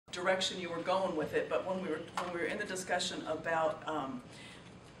direction you were going with it, but when we were in the discussion about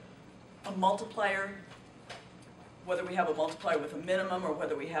a multiplier, whether we have a multiplier with a minimum or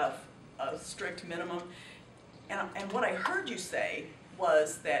whether we have a strict minimum, and what I heard you say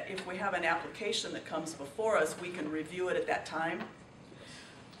was that if we have an application that comes before us, we can review it at that time.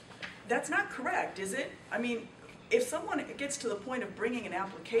 That's not correct, is it? I mean, if someone gets to the point of bringing an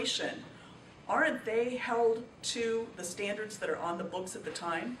application, aren't they held to the standards that are on the books at the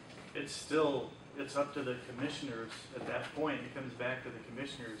time? It's up to the commissioners at that point. It comes back to the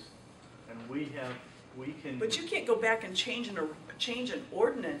commissioners, and we can. But you can't go back and change an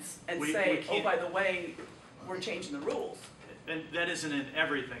ordinance and say, oh, by the way, we're changing the rules. And that isn't in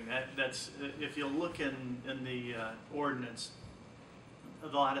everything. That's if you look in the ordinance, a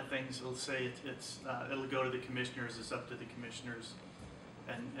lot of things it'll say it'll go to the commissioners. It's up to the commissioners,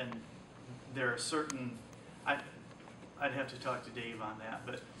 and there are certain. I'd have to talk to Dave on that,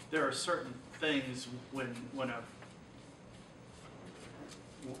 but there are certain things when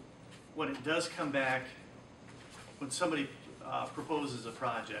it does come back, when somebody proposes a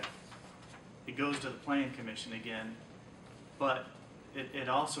project, it goes to the Plan Commission again, but it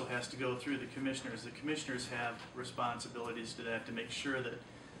also has to go through the commissioners. The commissioners have responsibilities to that, to make sure that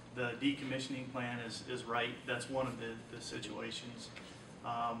the decommissioning plan is right. That's one of the situations.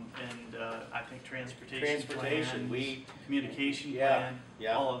 And I think transportation plan, communication plan,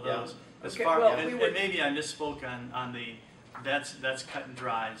 all of those. As far and maybe I misspoke on the that's cut and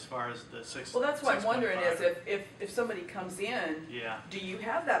dry as far as the 6. Well, that's what I'm wondering is if somebody comes in, do you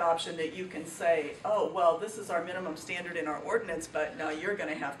have that option that you can say, oh well, this is our minimum standard in our ordinance, but now you're going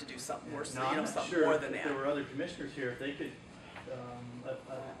to have to do something worse, something more than that. If there were other commissioners here, if they could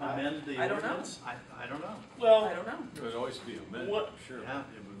amend the ordinance, I don't know. Well, I don't know. It would always be amended. Sure, it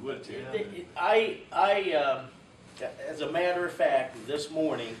would. As a matter of fact, this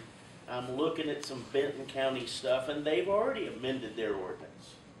morning I'm looking at some Benton County stuff, and they've already amended their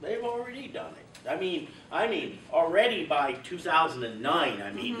ordinance. They've already done it. I mean, already by 2009.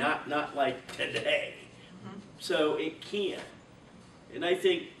 I mean, not like today. So it can. And I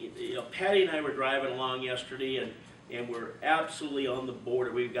think, Patty and I were driving along yesterday, and we're absolutely on the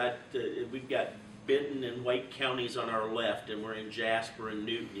border. We've got Benton and White counties on our left, and we're in Jasper and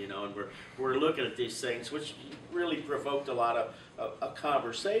Newton, and we're looking at these things, which really provoked a lot of a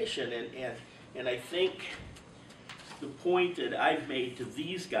conversation. And I think the point that I've made to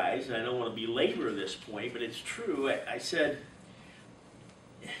these guys, and I don't want to belabor this point, but it's true. I said,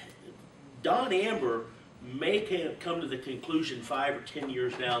 Don Amber may come to the conclusion 5 or 10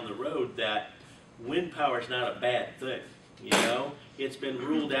 years down the road that wind power is not a bad thing. It's been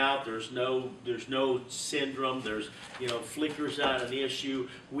ruled out. There's no syndrome. There's flicker's not an issue.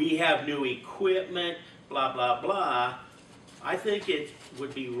 We have new equipment. Blah blah blah. I think it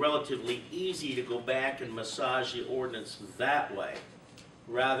would be relatively easy to go back and massage the ordinance that way,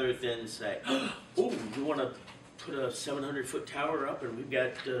 rather than say, oh, you want to put a 700-foot tower up, and we've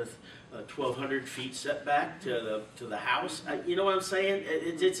got 1,200 feet setback to the house. You know what I'm saying?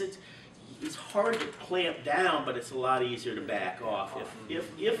 It's hard to clamp down, but it's a lot easier to back off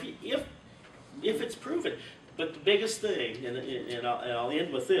if it's proven. But the biggest thing, and I'll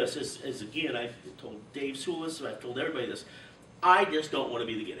end with this, is again, I've told Dave Soulis, I've told everybody this, I just don't want to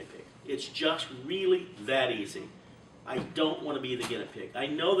be the guinea pig. It's just really that easy. I don't want to be the guinea pig. I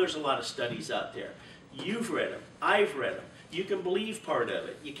know there's a lot of studies out there. You've read them. I've read them. You can believe part of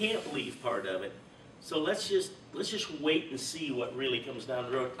it. You can't believe part of it. So let's just wait and see what really comes down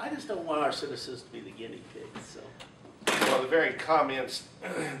the road. I just don't want our citizens to be the guinea pigs. So. Well, the very comments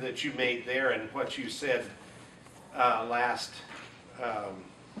that you made there and what you said 2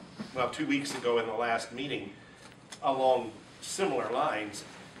 weeks ago in the last meeting along similar lines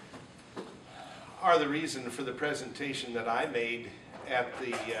are the reason for the presentation that I made at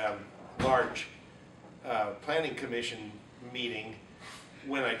the large Planning Commission meeting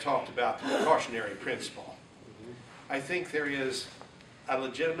when I talked about the precautionary principle. I think there is a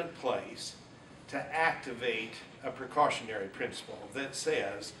legitimate place to activate a precautionary principle that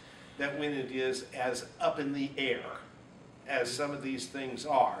says that when it is as up in the air as some of these things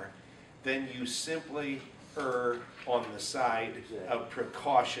are, then you simply err on the side of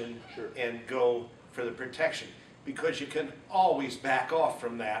precaution and go for the protection, because you can always back off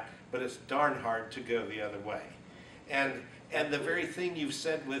from that, but it's darn hard to go the other way. And the very thing you've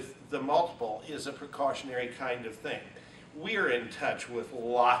said with the multiple is a precautionary kind of thing. We're in touch with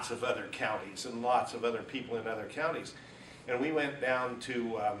lots of other counties and lots of other people in other counties. And we went down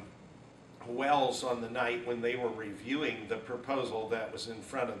to Wells on the night when they were reviewing the proposal that was in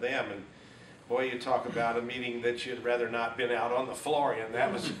front of them. And boy, you talk about a meeting that you'd rather not been out on the floor in.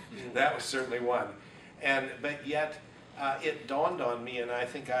 That was certainly one. But yet, it dawned on me, and I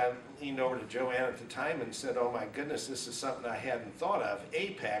think I leaned over to Joanne at the time and said, oh my goodness, this is something I hadn't thought of.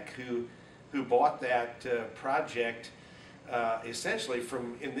 APEC, who bought that project essentially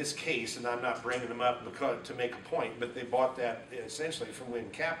from, in this case, and I'm not bringing them up because, to make a point, but they bought that essentially from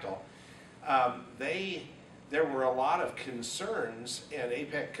Wind Capital. There were a lot of concerns, and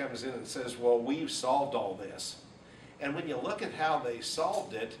APEC comes in and says, well, we've solved all this. And when you look at how they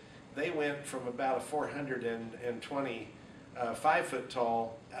solved it, they went from about a 425-foot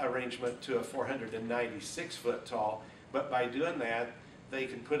tall arrangement to a 496-foot tall. But by doing that, they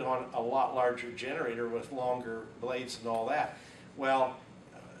could put on a lot larger generator with longer blades and all that. Well,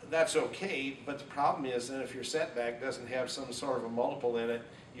 that's okay, but the problem is that if your setback doesn't have some sort of a multiple in it,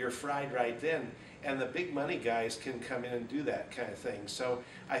 you're fried right then. And the big money guys can come in and do that kind of thing. So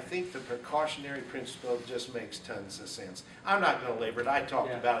I think the precautionary principle just makes tons of sense. I'm not going to labor it. I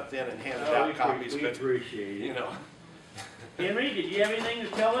talked about it then and handed out copies. We appreciate it. You know. Henry, did you have anything to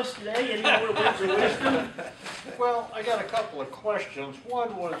tell us today? Any more words of wisdom? Well, I got a couple of questions.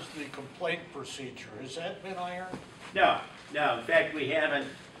 One was the complaint procedure. Has that been ironed? No. In fact, we haven't.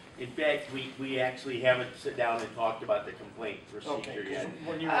 In fact, we actually haven't sit down and talked about the complaint procedure yet.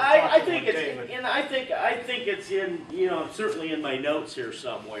 When you were I talking think with it's, David, and I think it's in, certainly in my notes here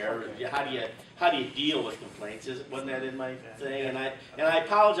somewhere. Okay. How do you deal with complaints? Wasn't that in my thing? And I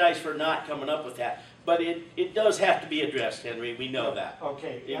apologize for not coming up with that. But it does have to be addressed, Henry. We know that.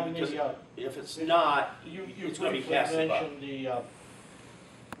 okay, Yeah, and because the, if it's not, you it's going to be briefly passed above. mentioned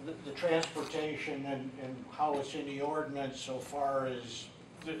the transportation and how it's in the ordinance so far as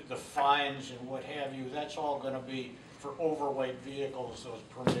the fines and what have you. That's all going to be for overweight vehicles, those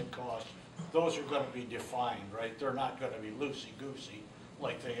permit costs. Those are going to be defined, right? They're not going to be loosey-goosey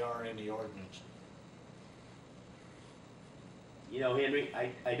like they are in the ordinance. Henry, I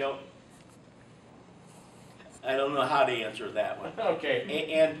don't know how to answer that one. Okay.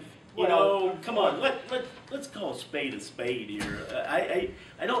 And Well, come on, let's call a spade here. I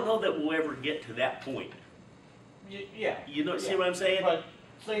don't know that we'll ever get to that point. Yeah. See what I'm saying? But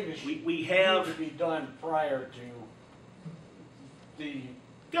things we have need to be done prior to the.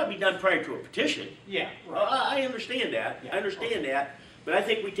 got to be done prior to a petition. Yeah. I understand that. Yeah, I understand that. But I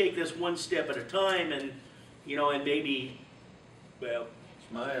think we take this one step at a time, and and maybe, well.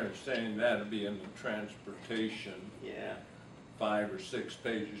 It's my understanding that'd be in the transportation. Yeah. 5 or 6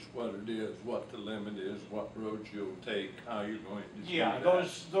 pages, what it is, what the limit is, what roads you'll take, how you're going to do Yeah, that.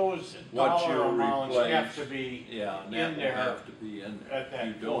 those What dollar you'll amounts replace. have to be Yeah, and in that will there have to be in there. at that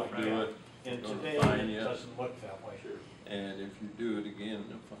If you don't point, do yeah. it, And they're today, gonna fine it you. doesn't look that way. Sure. And if you do it again,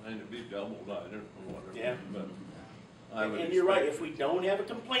 the fine will be doubled, I don't know whatever. Yeah. But I would And you're right, expect- if we don't have a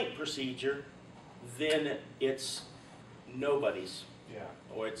complaint procedure, then it's nobody's, Yeah.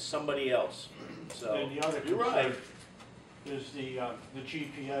 or it's somebody else. So, And the other you're right. concern is the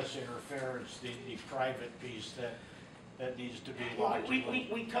GPS interference, the private piece that needs to be locked.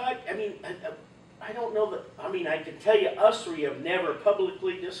 We talked, I don't know that, I can tell you, us three have never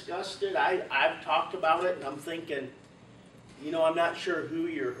publicly discussed it. I've talked about it, and I'm thinking, I'm not sure who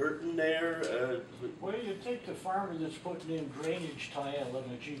you're hurting there. Well, you take the farmer that's putting in drainage tile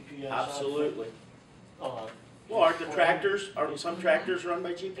and a GPS. Absolutely. outfit, Well, aren't some tractors run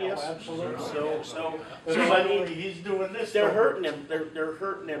by GPS? Oh, absolutely. So he's doing this. they're over. hurting them. They're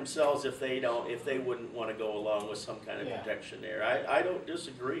hurting themselves if they wouldn't want to go along with some kind of Yeah. protection there. I don't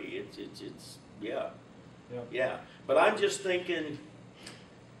disagree. It's yeah. Yep. Yeah. But I'm just thinking,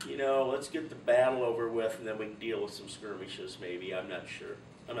 let's get the battle over with, and then we can deal with some skirmishes. Maybe I'm not sure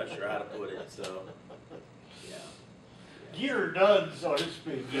how to put it. So yeah. Gear done, so to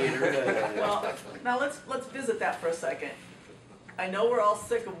speak. Well, now let's visit that for a second. I know we're all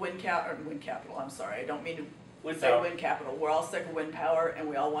sick of wind capital, I'm sorry, I don't mean to Wind say power. wind capital. We're all sick of wind power and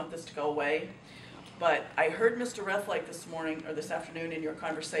we all want this to go away. But I heard Mr. Rethlake this morning, or this afternoon, in your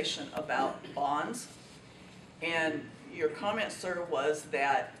conversation about bonds. And your comment, sir, was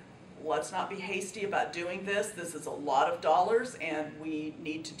that let's not be hasty about doing this. This is a lot of dollars and we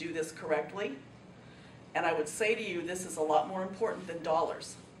need to do this correctly. And I would say to you, this is a lot more important than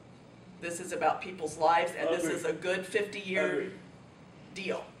dollars. This is about people's lives, and this is a good 50-year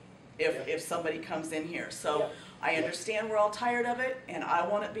deal if somebody comes in here. So I understand we're all tired of it, and I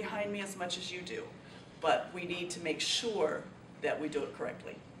want it behind me as much as you do. But we need to make sure that we do it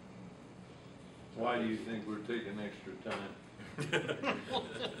correctly. Why do you think we're taking extra time?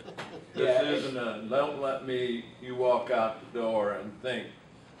 This isn't don't let you walk out the door and think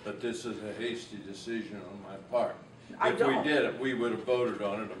that this is a hasty decision on my part. I If don't. we did it, we would have voted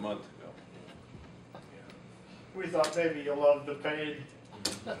on it a month ago. We thought maybe you loved the pain.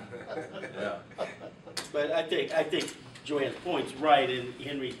 Yeah. But I think Joanne's point's right, and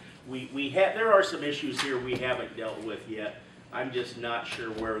Henry, there are some issues here we haven't dealt with yet. I'm just not sure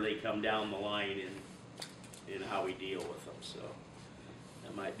where they come down the line in how we deal with them, so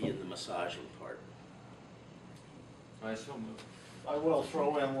that might be in the massaging part. I so move. I will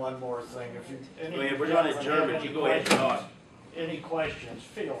throw in one more thing. If you, any Go ahead, we're not gentlemen adjourned, have but any you go ahead and questions- talk. Any questions,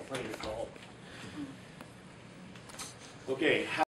 feel free to call. Okay,